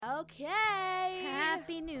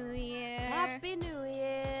Happy New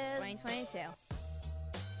Year. 2022.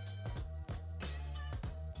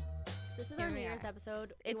 This is Here our New we Year's are.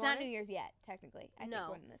 episode. It's not New Year's yet, technically. I think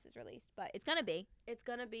No. when this is released, but it's gonna be. It's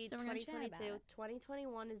gonna be So we're gonna chat about 2022. it.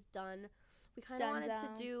 2021 is done. We kind of wanted to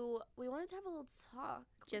Dunzo. do. We wanted to have a little talk.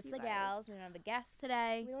 with Just you the guys. gals. We don't have a guest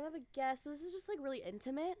today. We don't have a guest, so this is just like really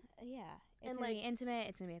intimate. Yeah. It's And, gonna be like- intimate.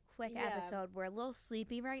 It's gonna be a quick Yeah. episode. We're a little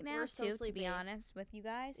sleepy right now, We're so too, to sleepy. be honest with you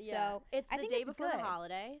guys. Yeah. So It's I the think day it's before good. the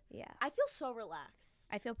holiday. Yeah. I feel so relaxed.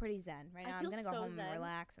 I feel pretty zen right I now. I'm feel gonna go so home zen. and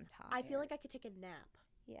relax. I'm tired. I feel like I could take a nap.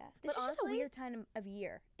 Yeah. But This is just a honestly, weird time of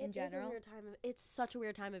year in It is general. a weird time. It's such a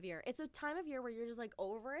weird time of year. It's a time of year where you're just like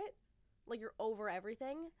over it, like you're over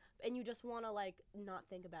everything, and you just want to like not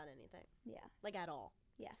think about anything, Yeah. like at all.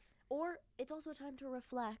 Yes. Or it's also a time to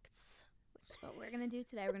reflect. Which is what we're gonna do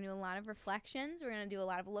today. We're gonna do a lot of reflections. We're gonna do a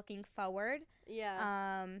lot of looking forward. Yeah.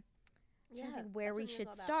 Trying to think where that's we what should it's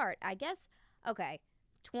all about. start. I guess, okay,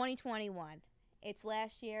 2021. It's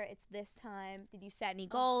last year. It's this time. Did you set any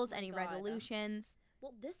goals, my any God. resolutions?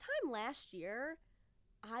 Well, this time last year,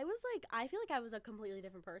 I feel like I was a completely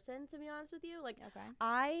different person, to be honest with you. Like, Okay.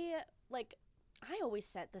 I always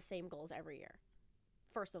set the same goals every year.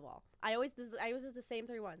 First of all, I always did the same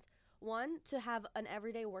three ones. One, to have an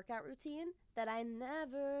everyday workout routine that I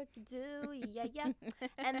never do. Yeah.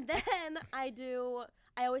 And then I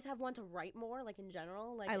always have one to write more, like in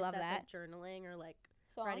general. Like I if love that's that. like journaling or like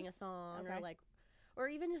writing a song Okay. or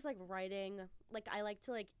even just like writing. Like I like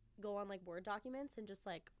to like go on like Word documents and just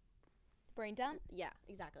like, Brain dump? yeah,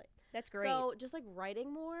 exactly. That's great. So just like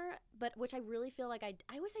writing more, but which I really feel like I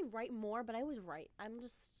always say write more, but I always write.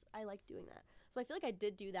 I like doing that. So I feel like I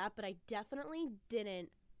did do that, but I definitely didn't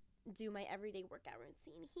do my everyday workout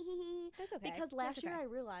routine. That's okay. Because That's last year okay. I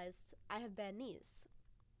realized I have bad knees.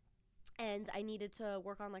 And I needed to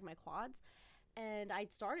work on like my quads. And I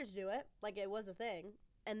started to do it, like it was a thing.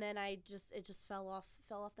 And then it just fell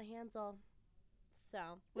off the hands all.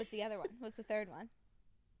 So What's the other one? What's the third one?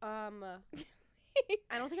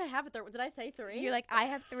 I don't think I have a third. Did I say three? You're like, I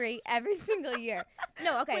have 3 every single year.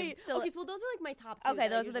 No, okay. Wait, so, okay, so those are like my top two. Okay,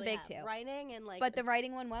 that I those are the usually big have. two. Writing and like. but the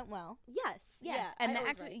writing one went well. yes, Yes. yeah, And I always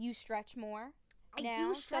actually, write. you stretch more. I now,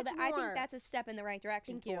 do stretch so more. I think that's a step in the right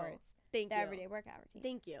direction Thank you. towards Thank the you. everyday workout routine.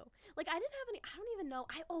 Thank you. Like I didn't have any. I don't even know.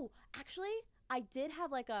 Actually, I did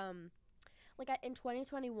have in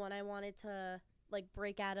 2021 I wanted to like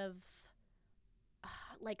break out of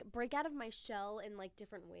my shell in like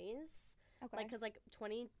different ways. Okay. Like, cause like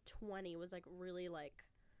 2020 was like really like,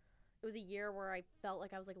 it was a year where I felt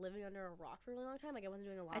like I was like living under a rock for a really long time. Like I wasn't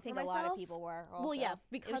doing a lot I think for a myself. lot of people were also. Well, yeah, It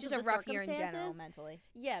because was just of a the rough year in general circumstances. mentally.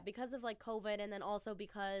 Yeah, because of like COVID, and then also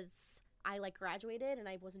because I like graduated and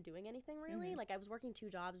I wasn't doing anything really. Mhm. Like I was working 2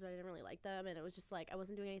 jobs, but I didn't really like them, and it was just like I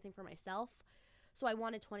wasn't doing anything for myself. So I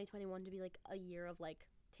wanted 2021 to be like a year of like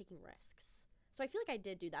taking risks. So I feel like I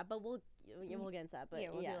did do that, but we'll get into that. But yeah,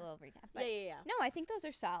 we'll do a little recap. But yeah. No, I think those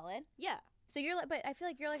are solid. Yeah, So you're like, but I feel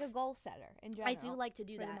like you're like a goal setter in general. I do like to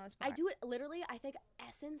do for the that. most I part. do it literally. I think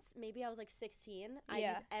since maybe I was like 16.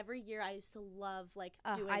 Yeah. Every year I used to love like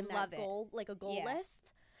doing I that love it. goal, like a goal Yeah.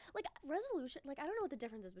 list, like resolution. Like I don't know what the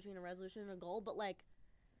difference is between a resolution and a goal, but like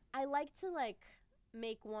I like to like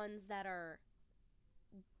make ones that are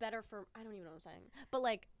better for. I don't even know what I'm saying, but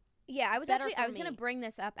like Yeah, I was better actually for I was gonna me. bring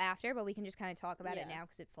this up after, but we can just kind of talk about it Yeah. now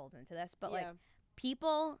because it folds into this. But yeah. like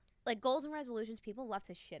people, like goals and resolutions, people love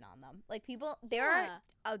to shit on them. Like people, there are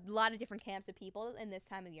a lot of different camps of people in this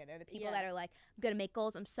time of year. They're the people Yeah. that are like, I'm gonna make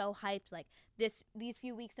goals. I'm so hyped. Like these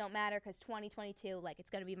few weeks don't matter because 2022, like it's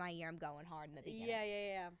gonna be my year. I'm going hard in the beginning.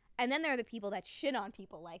 Yeah. And then there are the people that shit on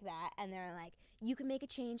people like that, and they're like, you can make a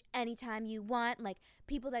change anytime you want. Like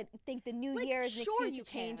people that think the new Like, year is an sure excuse you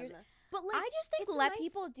to change. can, Your, but like I just think it's a let nice-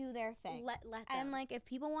 people do their thing. let them. And like if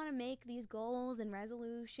people want to make these goals and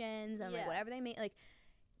resolutions and like Yeah. whatever they make, like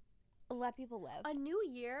let people live. a new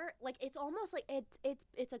year, like it's almost like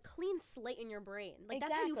it's a clean slate in your brain. Like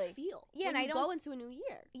that's how Exactly. you feel. Yeah, when and I you don't- go into a new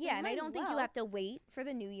year. So Yeah, you and I might don't as think you well. have to wait for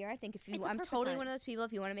the new year. I think if you, It's a I'm perfect totally time. one of those people.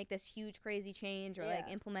 If you want to make this huge crazy change or like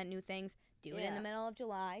Yeah. implement new things, do it in Yeah. the middle of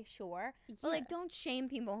July, sure. Yeah. But like, don't shame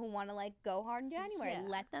people who want to like go hard in January. Yeah.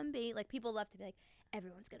 Let them be. Like people love to be like,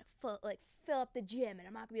 everyone's gonna fill up the gym, and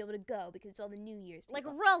I'm not gonna be able to go because it's all the New Year's. Like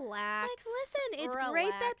people. relax. Like listen, it's great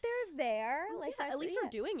that Relax. they're there. Well, Like yeah, that's at least yeah. they're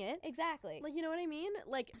doing it. Exactly. Like you know what I mean?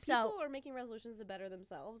 Like So- people are making resolutions to better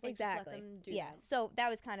themselves. Like, Exactly. Just let them do Yeah. them. So that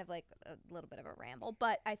was kind of like a little bit of a ramble,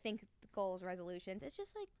 but I think goals, resolutions, it's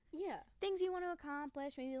just like Yeah. things you want to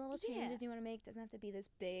accomplish, maybe little Yeah. changes you want to make. Doesn't have to be this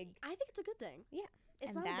big. I think it's a good thing. Yeah. It's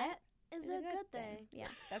And not that- a bad. is a good thing. Yeah,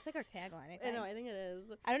 that's like our tagline. I I think. know, I think it is.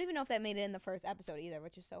 I don't even know if that made it in the first episode either,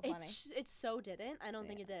 which is so funny. It so didn't. I don't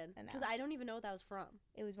think it did. I know. Because I don't even know what that was from.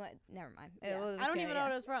 It was what? Never mind. Yeah. It was I don't even know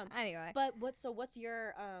what it was from. Anyway. But what's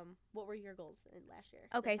your what were your goals in last year?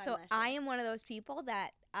 Okay, this so time last year? I am one of those people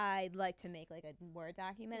that I'd like to make like a Word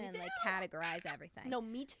document Me and too. like categorize everything. No,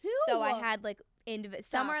 me too. So I had like some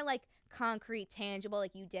Stop. are like concrete, tangible,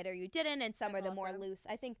 like you did or you didn't, and some That's are the more awesome. loose.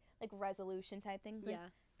 I think like resolution type things. Like, Yeah.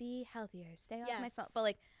 be healthier, stay off my phone. Yes. But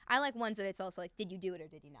like I like ones that it's also like, did you do it or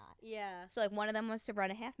did you not? Yeah. So like one of them was to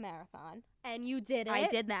run a half marathon. And you did it. I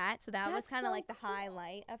did that, so that was That's kind of so like the cool.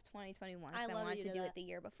 highlight of 2021. I Because I love that wanted you to did do that. it the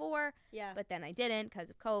year before, Yeah. but then I didn't because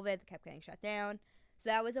of COVID. It kept getting shut down. So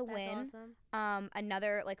that was a That's win. awesome.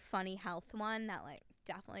 Another like funny health one that like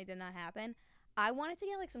definitely did not happen. I wanted to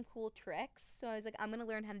get like some cool tricks, so I was like, I'm gonna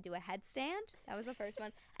learn how to do a headstand. That was the first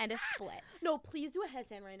one, and a split. No, please do a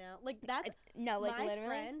headstand right now. Like that's No, like my literally,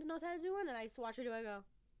 friend knows how to do one, and I just watch her do it. I go,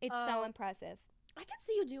 it's so Oh. impressive. I can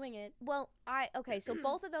see you doing it. Well, so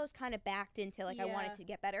both of those kind of backed into like I Yeah. wanted to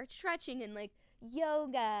get better at stretching and like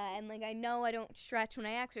yoga, and like I know I don't stretch when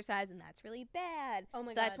I exercise, and that's really bad. Oh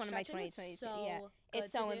my So god, that's one of my stretching is 2022. So Yeah, good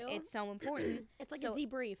it's so to do. it's so important. It's like so a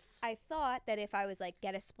debrief. I thought that if I was like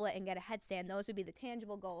get a split and get a headstand, those would be the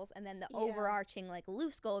tangible goals, and then the Yeah. overarching like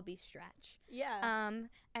loose goal would be stretch. Yeah.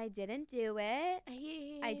 I didn't do it.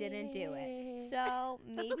 I didn't do it. So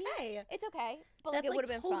maybe That's okay. it's okay, but like That's it would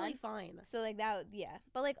have been totally fun. fine. So like that, yeah.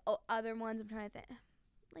 But like other ones, I'm trying to think,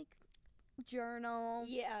 like journal.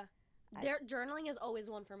 Yeah. Journaling is always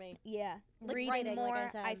one for me. Yeah, Like reading writing, like more. I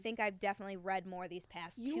said. think I've definitely read more these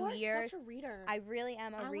past You 2 are years. such a reader. I really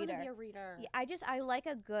am a I reader. want to be a reader. Yeah, I like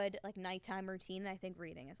a good like nighttime routine. And I think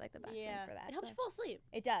reading is like the best thing for that. It helps so. you fall asleep.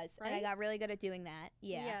 It does, and I right? got really good at doing that.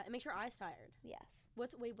 Yeah. Yeah. It makes your eyes tired. Yes.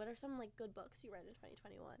 What are some like good books you read in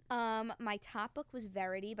 2021? My top book was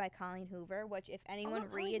Verity by Colleen Hoover, which if anyone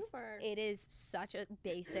Colleen reads, Hoover. it is such a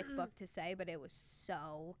basic book to say, but it was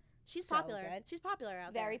so She's so popular. good. She's popular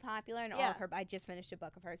out Very there. popular, and all Yeah. of her. I just finished a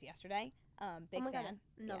book of hers yesterday. Big Oh my fan. God,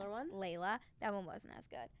 another one? Layla. That one wasn't as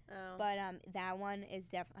good, Oh. but that one is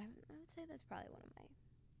definitely. I would say that's probably one of my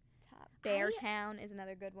top. Beartown is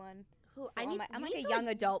another good one. Who For all my- I'm you like need a to, young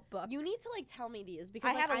adult book. You need to like tell me these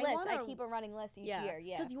because I have a list. Wanna, I keep a running list each year.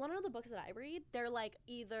 Yeah. Because you want to know the books that I read? They're like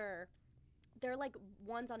they're like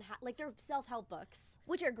ones on like they're self-help books.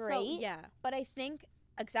 Which are great. So, yeah. But I think,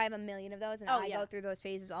 because I have a million of those, and Oh, I yeah. go through those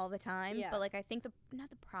phases all the time. Yeah. But like, I think not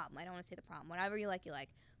the problem. I don't want to say the problem. Whatever you like, you like.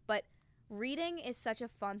 But reading is such a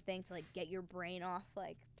fun thing to like get your brain off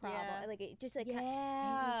like problem. Yeah. Like it just like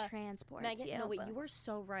Yeah. it transports Megan, you. no wait, but, you were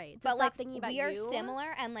so right. To but stop like thinking about we are you,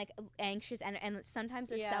 similar and like anxious, and sometimes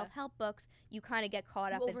the Yeah. self-help books you kind of get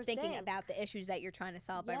caught up You in thinking overthink. about the issues that you're trying to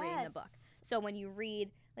solve by reading the book. Yes. So when you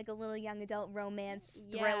read like a little young adult romance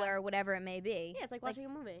Yeah. thriller, whatever it may be, Yeah, it's like watching a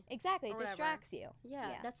movie. exactly, or it whatever. distracts you.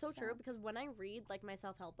 Yeah, that's so true so- because when I read like my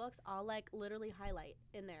self-help books, I'll like literally highlight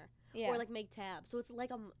in there Yeah. or like make tabs. So it's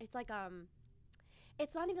like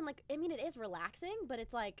it's not even like, I mean, it is relaxing, but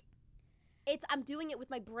it's like I'm doing it with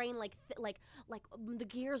my brain like the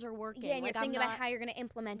gears are working. Yeah, and like, you're thinking I'm about not, how you're going to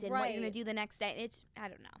implement it and what you're going Right. to do the next day. It's, I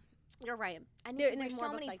don't know. You're right. I need There, to and read there's more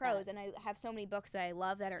so books many like pros, that. and I have so many books that I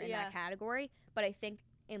love that are in Yeah. that category, but I think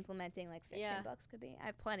implementing like fiction Yeah. books could be, I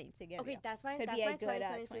have plenty to give Okay, you. that's my Could that's be my a good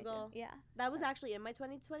 2022 22. goal. Yeah. That was actually in my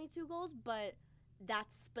 2022 goals, but that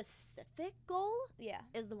specific goal Yeah.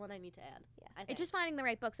 is the one I need to add. Yeah. I think. It's just finding the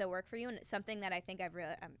right books that work for you, and it's something that I think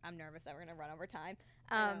I'm nervous that we're going to run over time.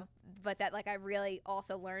 I know. But that like I really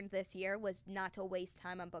also learned this year was not to waste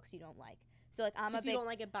time on books you don't like. So like I'm So a if you big don't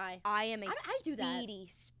like it, bye. I am a I do that.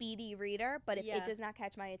 speedy reader, but if Yeah. it does not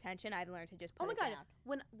catch my attention, I've learned to just put Oh my it God.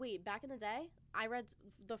 down. Back in the day, I read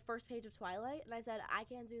the first page of Twilight, and I said, I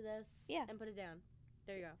can't do this. Yeah. And put it down.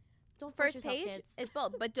 There you go. Don't force First yourself, page kids. is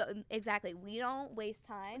both, but exactly, we don't waste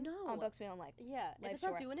time No. on books we don't like. Yeah. If Life it's not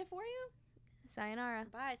short. doing it for you, Sayonara.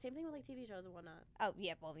 bye. Same thing with like TV shows and whatnot. Oh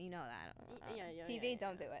yeah, well you know that. Yeah. TV,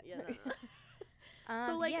 don't do it. Yeah, no.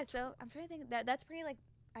 So like, yeah, so I'm trying to think that's pretty like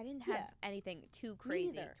I didn't have Yeah. anything too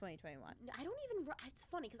crazy. neither. 2021. No, I don't even. It's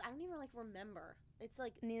funny because I don't even like remember. It's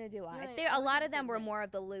like Neither do I. know, There, I a wish lot I of could them say were this. more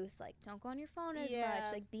of the loose, like don't go on your phone as Yeah.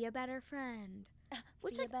 much, like be a better friend.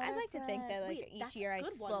 Which Be a like I'd better like to think that like friend. Wait, each that's a year I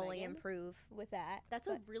good one, slowly Megan. improve with that. that's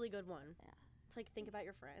but, a really good one. Yeah. To like think about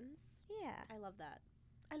your friends. yeah. I love that.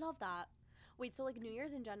 I love that. Wait, so like New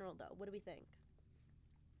Year's in general though, what do we think?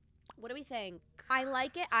 What do we think? I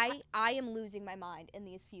like it. I am losing my mind in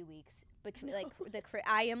these few weeks between like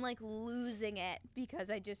I am like losing it because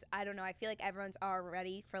I don't know. I feel like everyone's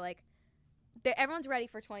already for like everyone's ready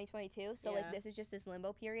for 2022. So like Yeah. this is just this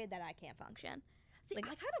limbo period that I can't function. See, Like, I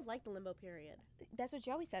kind of like the limbo period. that's what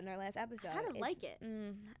Joey said in our last episode. I kind of like it.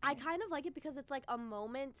 I kind of like it because it's like a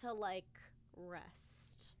moment to like rest.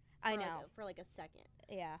 I For, know. like, for like a second.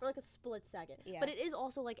 Yeah. For like a split second. Yeah. But it is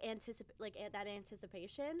also like that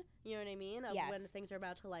anticipation, you know what I mean? Of when Yes. things are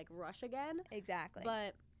about to like rush again. Exactly.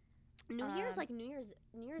 But New Year's, like New Year's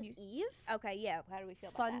Eve. Okay, yeah. How do we feel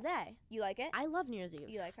about Fun that? day. You like it? I love New Year's Eve.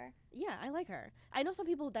 You like her? Yeah, I like her. I know some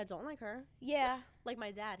people that don't like her. Yeah. Like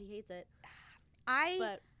my dad, he hates it.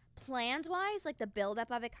 But plans wise, like the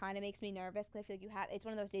buildup of it kind of makes me nervous because I feel like it's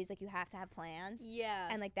one of those days like you have to have plans. Yeah.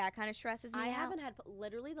 And like that kind of stresses me out. I haven't had,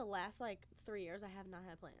 literally the last like 3 years, I have not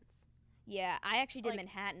had plans. Yeah, I actually did Like-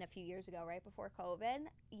 Manhattan a few years ago, right before COVID.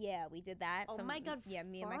 Yeah, we did that. Oh my God, Yeah,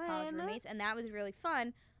 me and my college fun. roommates, and that was really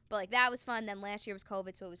fun. But like that was fun. Then last year was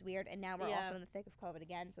COVID, so it was weird, and now we're Yeah. also in the thick of COVID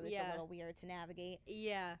again, so it's Yeah. a little weird to navigate.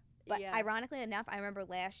 Yeah. But yeah. ironically enough, I remember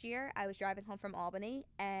last year I was driving home from Albany,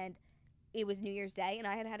 and it was New Year's Day, and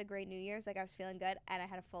I had a great New Year's. Like I was feeling good, and I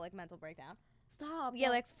had a full like mental breakdown. Stop. Yeah,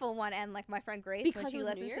 like full one. And like my friend Grace, Because when it she was New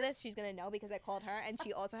listens to Year's? this, she's gonna know because I called her, and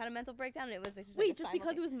she also had a mental breakdown. And it was just Wait, like, just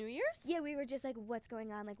because it was New Year's? Yeah, we were just like, what's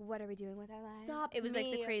going on? Like, what are we doing with our lives? Stop It was like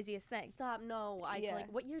the me. craziest thing. Stop. No. Yeah.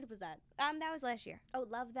 Like, what year was that? That was last year. Oh,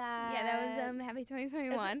 love that. Yeah, that was happy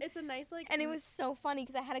 2021. It's a nice like. And it was so funny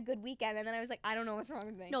because I had a good weekend, and then I was like, I don't know what's wrong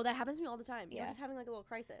with me. No, that happens to me all the time. You're Yeah. just having like a little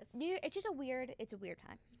crisis. It's just a weird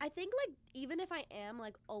time. I think like even if I am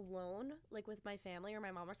like alone, like with my family or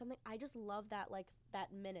my mom or something, I just love that like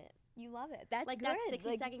that minute. You love it. That's Like good. that 60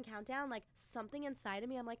 like, second countdown, like something inside of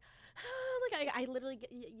me, I'm like, like I literally get,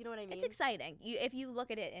 you know what I mean? It's exciting. If you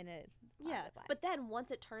look at it in a yeah. positive way. But then once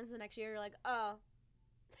it turns the next year, you're like, oh,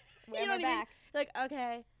 Where you know am I what I mean? back? Like,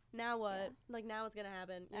 okay, now what? Yeah. Like now what's gonna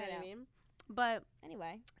happen? You I know what I know. mean? But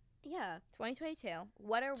Anyway, yeah, 2022.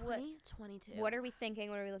 What are 2022. what are we thinking?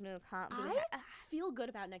 What are we looking to accomplish? I feel good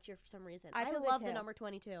about next year for some reason. I I feel good love the too. number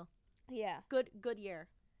 22. Yeah. Good year.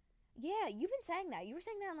 Yeah, you've been saying that. You were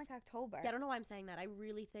saying that in like October. Yeah, I don't know why I'm saying that. I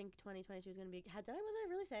really think 2022 is gonna be. Was I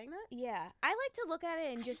really saying that? Yeah. I like to look at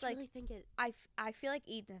it and I just like really think it. I feel like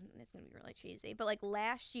Ethan, this is going to be really cheesy, but like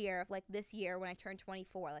last year, like this year when I turned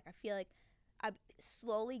 24, like I feel like I'm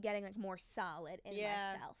slowly getting like more solid in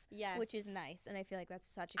myself, Yes. which is nice. And I feel like that's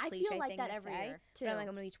such a I cliche feel like thing that to every say. year too. But I'm like,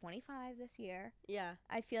 I'm going to be 25 this year. yeah.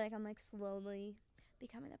 I feel like I'm like slowly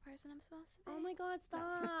becoming the person I'm supposed to be. Oh my God!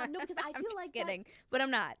 Stop. No, because I I'm feel just like kidding, but I'm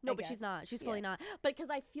not. No, I but guess. she's not. She's Yeah. fully not. But because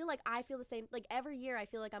I feel the same. Like every year, I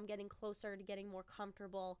feel like I'm getting closer to getting more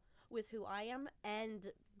comfortable with who I am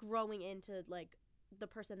and growing into like the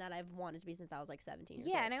person that I've wanted to be since I was like 17 years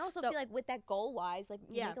Yeah, old. and I also So- feel like with that goal wise, like you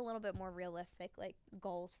Yeah. make a little bit more realistic like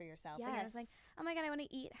goals for yourself. Like, I was like, Yes. oh my God, I want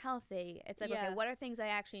to eat healthy. It's like, Yeah. okay, what are things I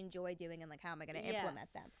actually enjoy doing and like how am I going to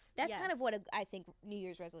implement them? Yes. That's kind of what Yes. I think New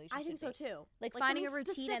Year's resolution I think so should be. too. Like, Like, finding a something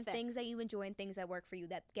routine and specific. things that you enjoy and things that work for you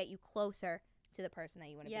that get you closer to the person that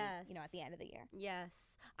you want to Yes. be, you know, at the end of the year.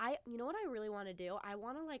 Yes. You know what I really want to do? I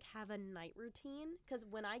want to like have a night routine because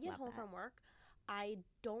when I get Love home that. from work, I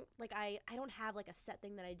don't like I don't have like a set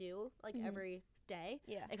thing that I do like Mhm. every day.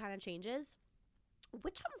 Yeah. It kind of changes,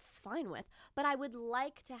 which I'm fine with. But I would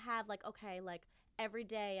like to have like okay, like every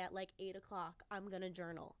day at like 8 o'clock I'm gonna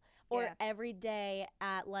journal, or Yeah. every day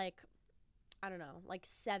at like I don't know like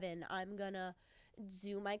 7 I'm gonna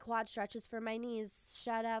do my quad stretches for my knees.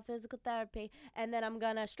 Shout out physical therapy, and then I'm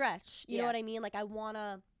gonna stretch. You know Yeah. what I mean? Like I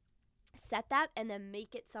wanna set that and then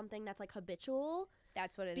make it something that's like habitual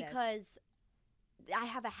That's what it is. because I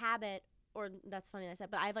have a habit. Or that's funny that I said,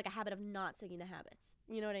 but I have like a habit of not sticking to habits.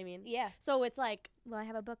 You know what I mean? Yeah. So it's like, Well, I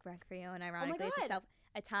have a book rec for you, and ironically, it's God.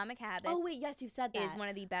 Atomic Habits. oh wait, yes, you said that. Is one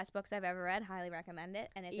of the best books I've ever read. Highly recommend it.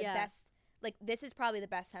 And it's Yeah. the best, like, this is probably the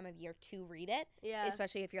best time of year to read it, yeah,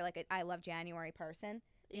 especially if you're like a I love January person,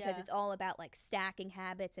 because yeah. it's all about like stacking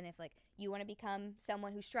habits. And if like you want to become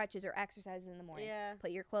someone who stretches or exercises in the morning, Yeah.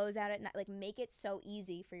 put your clothes out at night, like make it so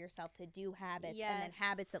easy for yourself to do habits and then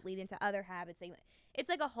habits Yes. that lead into other habits. That it's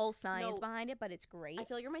like a whole science No. behind it, but it's great. I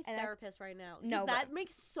feel like you're my And that's- therapist right now. 'Cause No, that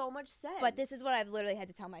makes so much sense. But this is what I've literally had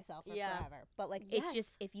to tell myself for Yeah. forever. But like it's Yes.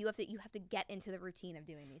 just if you have to get into the routine of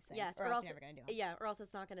doing these things, Yes, or or else else- you're never gonna do them. yeah, or else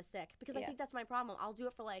it's not gonna stick. Because I Yeah. think that's my problem. I'll do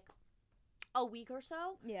it for like a week or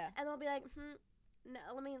so, Yeah. and I'll be like,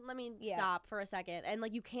 no, let me Yeah. stop for a second. And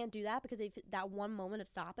like you can't do that because if that one moment of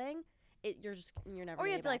stopping, you're never. Or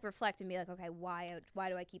you gonna have get to like back. reflect and be like, okay, why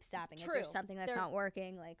do I keep stopping? Is there True. something that's There- not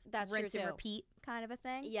working? Like That's true, rinse and too. repeat kind of a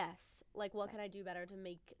thing. Yes, like what Right. can I do better to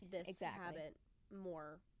make this Exactly. habit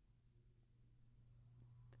more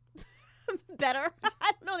better?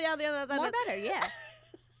 I don't know the other side. More better, yeah.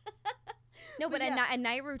 No, but yeah. a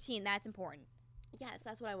night routine, that's important. Yes,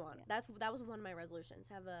 that's what I want. Yeah. That was one of my resolutions.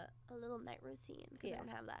 Have a little night routine because Yeah. I don't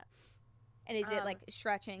have that. And is it like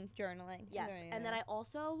stretching, journaling? Yes. And then I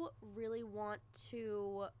also really want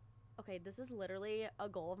to, okay, this is literally a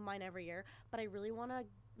goal of mine every year, but I really want to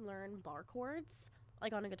learn bar chords,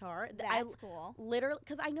 like on a guitar. That's cool. Literally,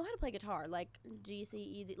 because I know how to play guitar, like G, C,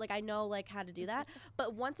 E, D, like I know like how to do that.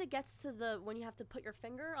 But once it gets to when you have to put your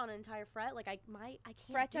finger on an entire fret, like I can't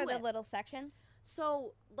Frets do are it. the little sections?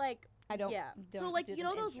 So like, I don't. Yeah. Don't So like, do you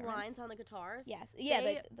know those instruments. lines on the guitars? Yes. Yeah.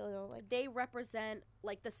 The little like. They represent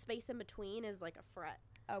like the space in between is like a fret.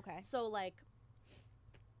 Okay. So like,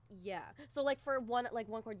 yeah. So like for one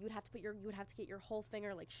chord, you would have to get your whole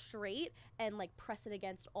finger like straight and like press it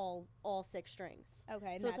against all 6 strings.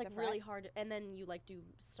 Okay. So it's like really hard, and then you like do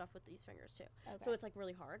stuff with these fingers too. Okay. So it's like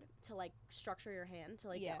really hard to like structure your hand to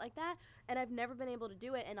like get like that. And I've never been able to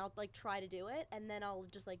do it, and I'll like try to do it, and then I'll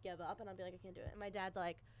just like give up, and I'll be like, I can't do it. And my dad's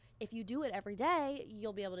like, if you do it every day,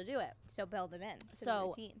 you'll be able to do it. So build it in to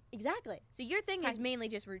So the routine. Exactly. So your thing is mainly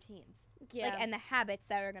just routines. Yeah. Like, and the habits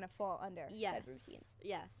that are gonna fall under said routines.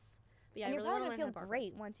 Yes. But yeah, And I you're really probably want to gonna feel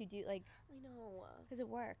great once you do like. I know. Because it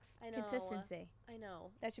works. I know. Consistency. I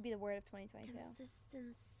know. That should be the word of 2022.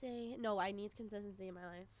 Consistency. No, I need consistency in my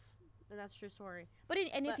life, and that's a true story. But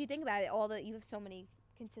if you think about it, you have so many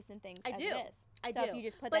consistent things. I do. It is. I so do. if you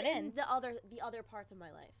just put but that in the other parts of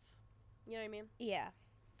my life, you know what I mean? Yeah.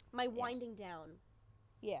 My winding down.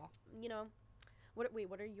 Yeah. You know, what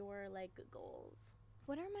are your like goals?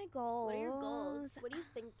 What are my goals? What are your goals? What are you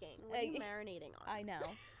thinking? What are you marinating on? I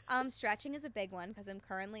know. Stretching is a big one because I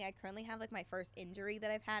currently have like my first injury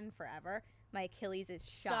that I've had in forever. My Achilles is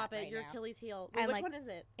shot. Stop it! Right Your now. Achilles heel. Wait, which one is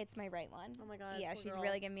it? It's my right one. Oh my god. Yeah, she's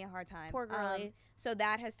really giving me a hard time. Poor girlie. So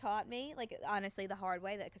that has taught me, like, honestly, the hard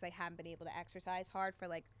way, that because I haven't been able to exercise hard for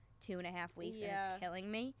like 2.5 weeks, and it's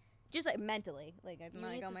killing me. Just like mentally, like I'm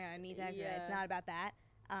like, oh my god, I need to exercise. It's not about that.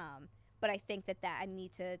 But I think that I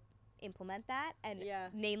need to implement that, and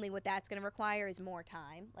mainly what that's going to require is more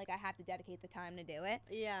time. Like I have to dedicate the time to do it.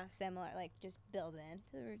 Yeah. Similar, like just build it into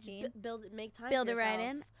the routine. Make time. Build for it right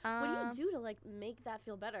yourself. in. What do you do to like make that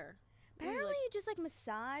feel better? Apparently, you just like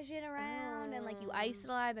massage it around and like you ice it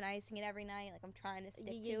a lot. I've been icing it every night. Like I'm trying to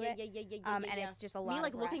stick to it. And it's just a lot. Me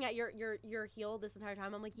like of looking rest. at your heel this entire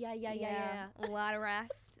time. I'm like yeah. A lot of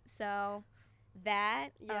rest. So that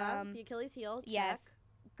the Achilles heel. Check. Yes.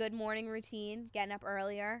 Good morning routine, getting up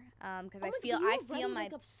earlier, because I feel my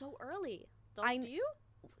wake up so early. Don't you?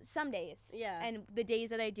 Some days, yeah, and the days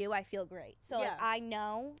that I do, I feel great. So like, I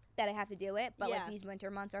know that I have to do it, but like these winter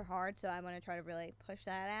months are hard, so I want to try to really push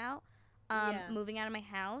that out. Moving out of my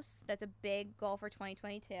house, that's a big goal for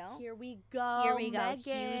 2022. Here we go. Megan.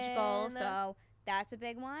 Huge goal. So that's a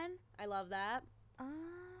big one. I love that.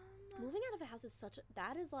 Moving out of a house is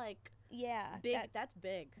that is like big. That's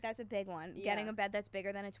big. That's a big one. Getting a bed that's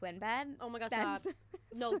bigger than a twin bed. Oh my god, stop.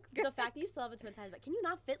 No, the fact that you still have a twin size bed. Can you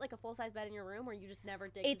not fit like a full size bed in your room, or you just never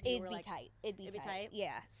did? It'd be tight. It'd be tight.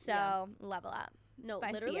 Yeah. So level up. No,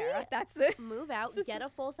 by literally, Sierra. That's the move out. Get a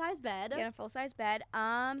full size bed. Get a full size bed.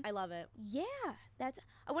 I love it. Yeah,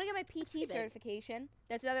 I want to get my PT certification.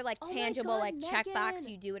 That's another like oh tangible like Megan. checkbox.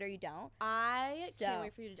 You do it or you don't. I can't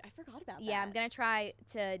wait for you to. I forgot about that. Yeah, I'm gonna try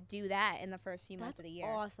to do that in the first few months of the year.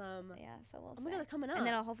 Awesome. Yeah, so we'll see. Oh my god, that's coming up. And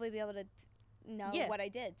then I'll hopefully be able to know what I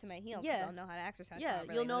did to my heel because I'll know how to exercise. Yeah,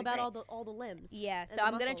 you'll know about all the limbs. Yeah, so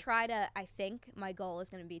I'm gonna try to. I think my goal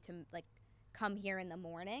is gonna be to like come here in the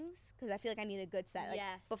mornings because I feel like I need a good set like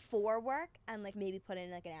before work and like maybe put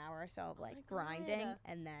in like an hour or so of like grinding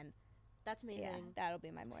and then that's amazing. Yeah, that'll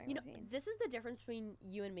be my morning routine. This is the difference between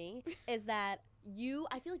you and me is that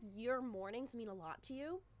I feel like your mornings mean a lot to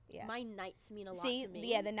you. Yeah. My nights mean a lot to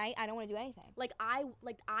me. Yeah, the night I don't want to do anything. Like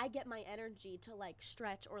I get my energy to like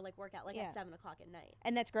stretch or like work out like at 7 o'clock at night.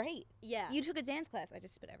 And that's great. Yeah. You took a dance class. I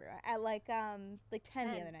just spit everywhere at like 10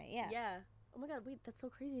 the other night. Yeah. Yeah. Oh my god, wait, that's so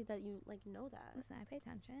crazy that you like know that. Listen, I pay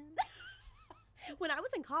attention. When I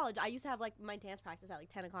was in college, I used to have like my dance practice at like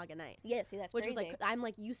 10 o'clock at night. Yeah, see, that's which crazy. was like I'm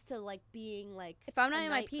like used to like being like if I'm not in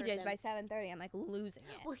my PJs by 7:30, I'm like losing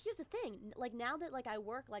it. Well, here's the thing. Like now that like I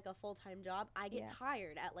work like a full-time job, I get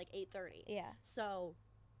tired at like 8:30. Yeah. So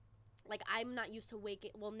like I'm not used to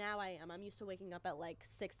waking. Well, now I am. I'm used to waking up at like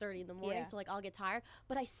 6:30 in the morning. So like I'll get tired,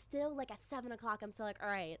 but I still like at 7 o'clock. I'm still like, all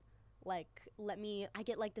right. Like I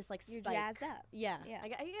get like this like you're spike. jazzed up. Yeah. I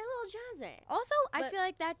get a little jazzy. Also, I feel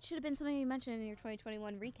like that should have been something you mentioned in your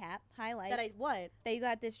 2021 recap highlights. That you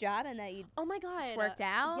got this job and that you oh my god it's worked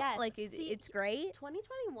out. Yes. Like it's great.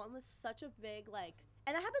 2021 was such a big like,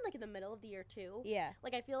 and that happened like in the middle of the year too. Yeah.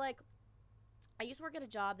 Like I feel like I used to work at a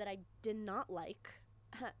job that I did not like.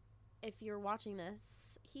 if you're watching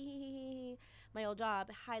this, my old job,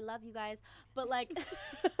 I love you guys, but like,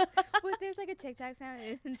 Wait, there's like a TikTok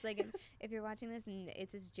sound. It's like if you're watching this and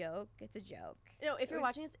it's a joke, it's a joke. No, if you're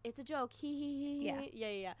watching this, it's a joke.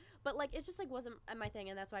 Yeah. But like, it just like wasn't my thing,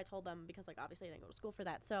 and that's why I told them, because like obviously I didn't go to school for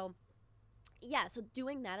that. So yeah, so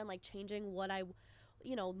doing that and like changing what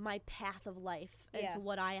my path of life into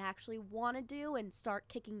what I actually want to do and start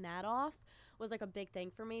kicking that off was like a big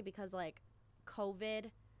thing for me, because like COVID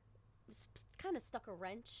kind of stuck a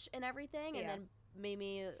wrench in everything and then made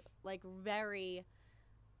me like very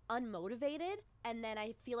unmotivated. And then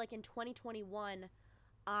I feel like in 2021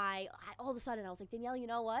 I all of a sudden I was like, Danielle, you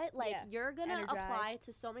know what, like you're gonna apply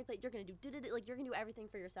to so many places, you're gonna do like you're gonna do everything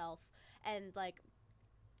for yourself, and like,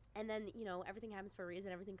 and then everything happens for a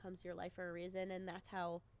reason, everything comes to your life for a reason, and that's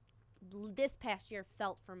how this past year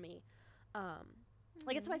felt for me.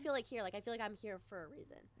 Like, it's how I feel like here. Like, I feel like I'm here for a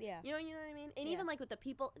reason. Yeah. You know what I mean? And even, like, with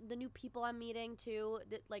the new people I'm meeting, too,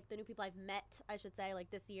 like, the new people I've met, I should say, like,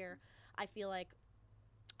 this year, I feel like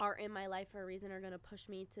are in my life for a reason, are going to push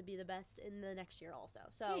me to be the best in the next year also.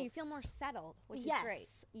 So yeah, you feel more settled, which is great.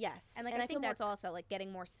 Yes. And, like, I think that's also, like,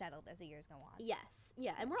 getting more settled as the years go on. Yes.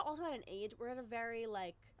 Yeah. And we're also at an age, we're at a very,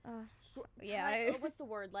 like, what's the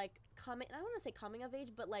word? Like, I don't want to say coming of age,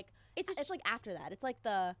 but like it's like after that. It's like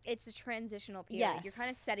it's a transitional period. Yes. You're kind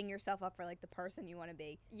of setting yourself up for like the person you want to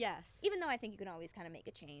be. Yes. Even though I think you can always kind of make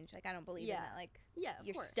a change. Like, I don't believe in that. Like,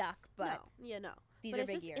 you're stuck, but no. These but are it's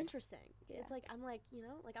big just years. Interesting. Yeah. It's like I'm like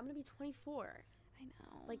like I'm gonna be 24. I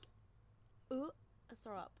know. Like, let's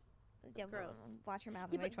throw up. That's gross. Watch your mouth.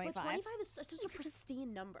 Yeah, but 25 is such a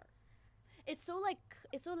pristine number. It's so like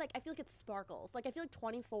I feel like it sparkles. Like, I feel like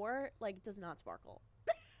 24 like does not sparkle.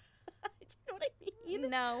 Do you know what I mean?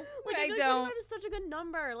 No, like, I don't. 25 is such a good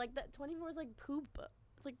number. Like, that 24 is like poop.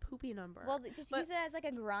 It's like poopy number. Well, just use it as like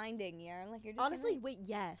a grinding year. Like, you're just honestly,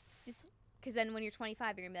 yes. Just because then when you're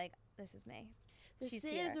 25, you're gonna be like, this is me. This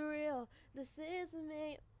is real. This is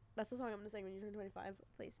me. That's the song I'm gonna sing when you turn 25.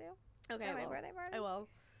 Please do. Okay, at my birthday party. I will.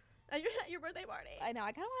 Your birthday party. I know.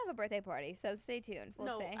 I kind of want to have a birthday party, so stay tuned.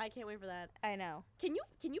 We'll see. I can't wait for that. I know. Can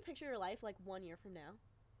you picture your life like 1 year from now?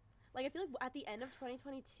 Like, I feel like at the end of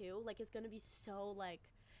 2022, like, it's gonna be so like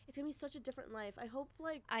it's gonna be such a different life. I hope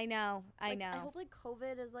like I know. I hope like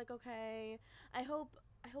COVID is like okay. I hope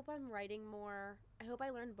I'm writing more. I hope I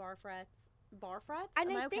learned bar frets.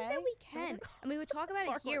 And I think that we can. And we would talk about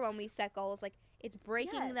it here when we set goals. Like, it's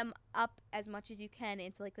breaking them up as much as you can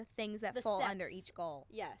into like the things that fall under each goal.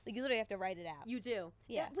 Yes. Like, you literally have to write it out. You do.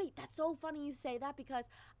 Yeah. Wait, that's so funny you say that, because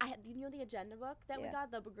I had, the agenda book that we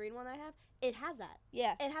got, the green one I have, it has that.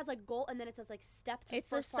 Yeah. It has like goal, and then it says like step to it's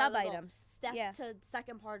first the part sub of the items. Goal, step to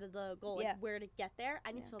second part of the goal, like where to get there.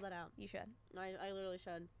 I need to fill that out. You should. I literally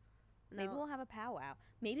should. Maybe we'll have a powwow.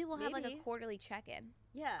 Maybe we'll have like a quarterly check-in.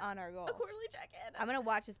 Yeah. On our goals. A quarterly check-in. I'm gonna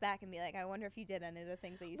watch this back and be like, I wonder if you did any of the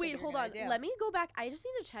things that you said Wait, you were hold on. do. Let me go back. I just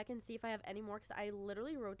need to check and see if I have any more, because I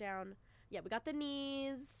literally wrote down. Yeah, we got the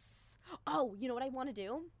knees. Oh, you know what I want to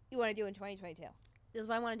do? You want to do in 2022? This is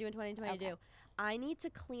what I want to do in 2022. Okay. I need to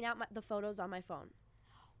clean out the photos on my phone.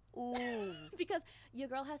 Ooh. Because your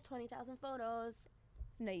girl has 20,000 photos.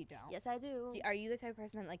 No, you don't. Yes, I do. Are you the type of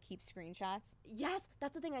person that like keeps screenshots? Yes,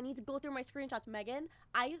 that's the thing. I need to go through my screenshots, Megan.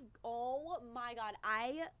 Oh my God,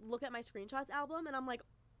 I look at my screenshots album and I'm like,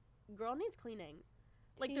 girl needs cleaning.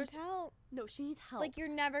 Like, she needs help. No, she needs help. Like, you're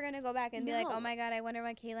never gonna go back and be like, oh my God, I wonder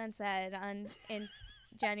what Caitlin said in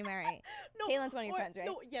January. No, Caitlin's one of your friends, right?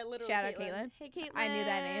 No, yeah, literally. Shout out Caitlin. Hey, Caitlin. I knew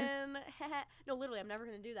that name. No, literally, I'm never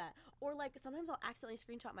gonna do that. Or like, sometimes I'll accidentally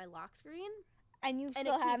screenshot my lock screen. And you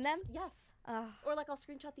still have them? Yes. Or like, I'll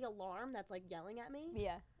screenshot the alarm that's like yelling at me.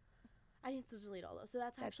 Yeah. I need to delete all those. So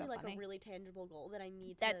that's actually so like funny. A really tangible goal that I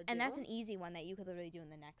need to do. And that's an easy one that you could literally do in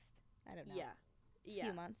the next, I don't know. Yeah.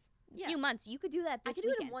 Few months. Yeah. Few months. You could do that this I could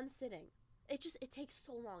weekend. do it in one sitting. It takes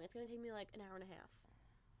so long. It's going to take me like an hour and a half.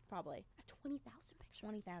 Probably. I have 20,000 pictures.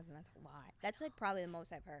 20,000, that's a lot. That's like probably the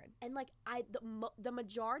most I've heard. And like the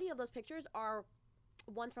majority of those pictures are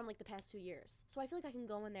ones from like the past 2 years. So I feel like I can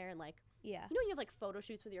go in there and like, you know, you have like photo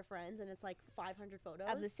shoots with your friends and it's like 500 photos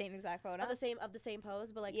of the same exact photo, of the same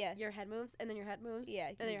pose, but like your head moves and then your head moves,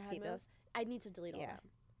 and then your head moves. Those. I need to delete all of them.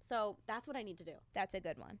 So that's what I need to do. That's a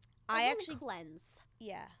good one. I actually cleanse.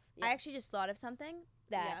 Yeah. I actually just thought of something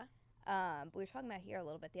that we were talking about here a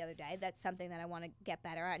little bit the other day. That's something that I want to get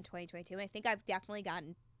better at in 2022, and I think I've definitely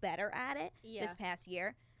gotten better at it this past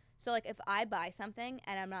year. So like, if I buy something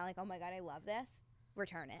and I'm not like, oh my God, I love this,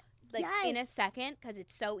 return it. Like in a second, because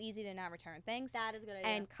it's so easy to not return things. That is a good idea.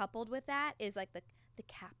 And coupled with that is like the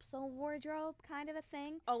capsule wardrobe kind of a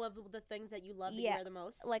thing. Oh, of the things that you love that you wear the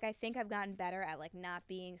most? Like, I think I've gotten better at, like, not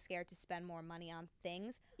being scared to spend more money on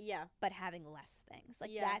things. Yeah. But having less things.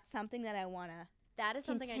 Like, that's something that I want to That is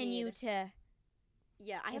something continue I need. to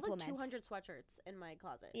Yeah, I have, like, implement. 200 sweatshirts in my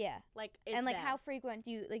closet. Yeah. Like, it's And, like, bad. how frequent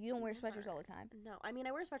do you, like, you don't wear sweatshirts all the time? No. I mean,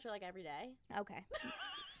 I wear a sweatshirt, like, every day. Okay.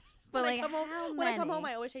 But, like, when I come home,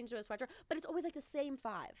 I always change to a sweatshirt. But it's always, like, the same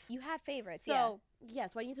 5. You have favorites, so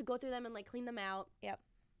I need to go through them and, like, clean them out. Yep.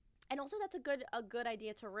 And also, that's a good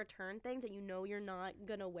idea to return things that you know you're not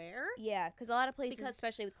gonna wear. Yeah, because a lot of places,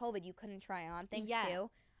 especially with COVID, you couldn't try on things too.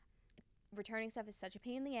 Returning stuff is such a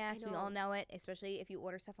pain in the ass. We all know it, especially if you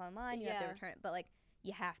order stuff online. You have to return it, but like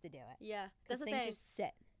you have to do it. Yeah, because things just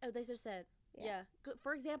sit. Oh, they just sit. Yeah.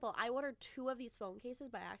 For example, I ordered 2 of these phone cases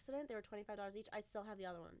by accident. They were $25 each. I still have the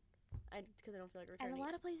other one. Because I don't feel like returning. And a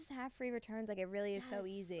lot of places have free returns. Like, it really is so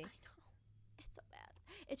easy. I know. It's so bad.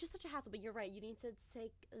 It's just such a hassle. But you're right. You need to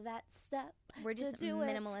take that step. We're just to do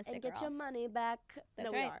minimalistic and get girls. your money back.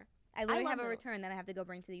 That's no, right. we are. I literally have a return that I have to go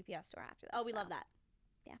bring to the UPS store after this. Oh, we love that.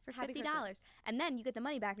 Yeah, for $50. And then you get the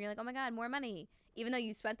money back, and you're like, oh my God, more money. Even though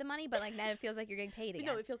you spent the money, but like now it feels like you're getting paid again.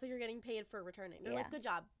 No, it feels like you're getting paid for returning. They're like, good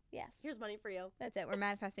job. Yes. Here's money for you. That's it. We're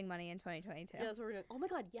manifesting money in 2022. Yeah, that's what we're doing. Oh my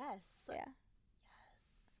God, yes. Yeah.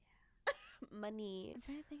 Money. I'm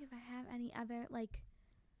trying to think if I have any other, like,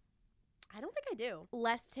 I don't think I do.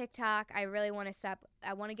 Less TikTok. I really want to stop.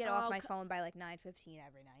 I want to get off my phone by like 9:15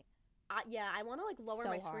 every night. Yeah, I want to like lower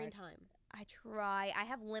my screen time. I try. I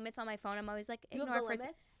have limits on my phone. I'm always like, ignore. You have the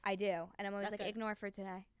limits? I do, and I'm always like, ignore for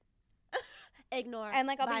today. Ignore. And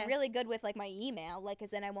like I'll be really good with like my email, like, cause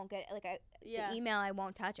then I won't get like the email I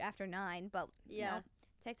won't touch after 9. But you know,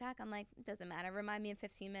 TikTok, I'm like, it doesn't matter. Remind me in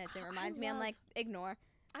 15 minutes. It reminds me. I'm like, ignore.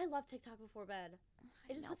 I love TikTok before bed.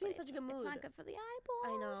 It just puts me in such a good mood. It's not good for the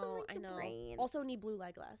eyeballs. I know. Brain. Also need blue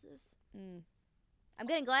light glasses. I'm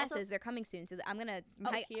getting glasses. Also, they're coming soon. So I'm gonna.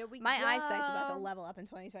 My eyesight's about to level up in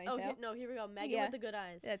 2022. Oh here we go. Megan with the good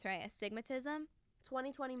eyes. That's right. Astigmatism.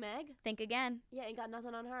 2020 Meg. Think again. Yeah, ain't got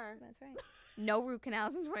nothing on her. That's right. No root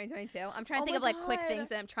canals in 2022. I'm trying to think of like quick things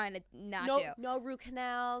that I'm trying to not do. No root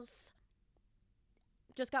canals.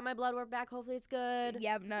 Just got my blood work back. Hopefully it's good.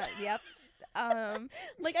 Yep. Yep.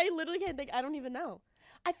 Like I literally can't think. I don't even know.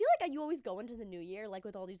 I feel like you always go into the new year like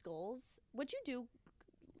with all these goals, which you do,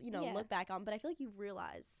 look back on. But I feel like you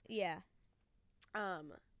realize. Yeah.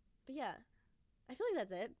 But yeah, I feel like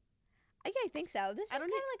that's it. Yeah, I think so. This is kind of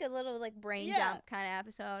like a little like brain dump kind of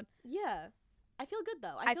episode. Yeah. I feel good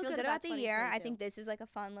though. I feel good about the year. I think this is like a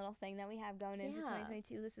fun little thing that we have going into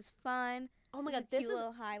 2022. This is fun. Oh my God, this is a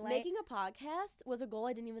little highlight. Making a podcast was a goal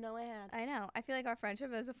I didn't even know I had. I know. I feel like our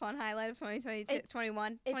friendship is a fun highlight of 2022,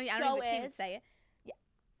 21. I don't even say it. Yeah,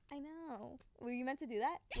 I know. Were you meant to do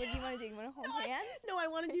that? What do you want to do? You want to hold hands? No, I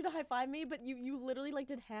wanted you to high five me, but you literally like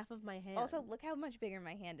did half of my hand. Also, look how much bigger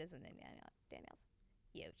my hand is than Danielle's.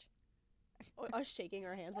 Huge. Us shaking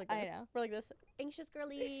our hands like this. I know. We're like this. Anxious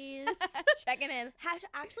girlies. Checking in.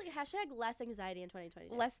 Hashtag less anxiety in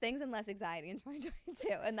 2022. Less things and less anxiety in 2022.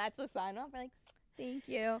 And that's a sign off. We're like, thank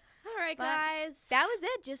you. All right, guys. That was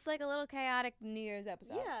it. Just like a little chaotic New Year's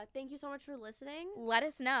episode. Yeah. Thank you so much for listening. Let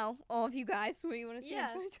us know, all of you guys, what you want to see in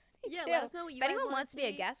 2022. Yeah, let us know what you guys want to see. If anyone wants to be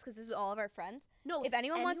a guest, because this is all of our friends. No, if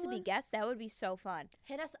anyone wants to be guests, that would be so fun.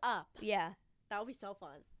 Hit us up. Yeah. That would be so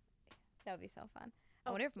fun. That would be so fun. I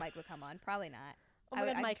wonder if Mike would come on. Probably not. Oh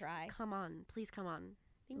my God, Mike, try. come on. Please come on.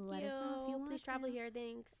 Let us know if you want Please travel here.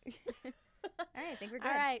 Thanks. All right, I think we're good.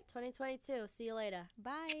 All right, 2022. See you later.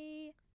 Bye.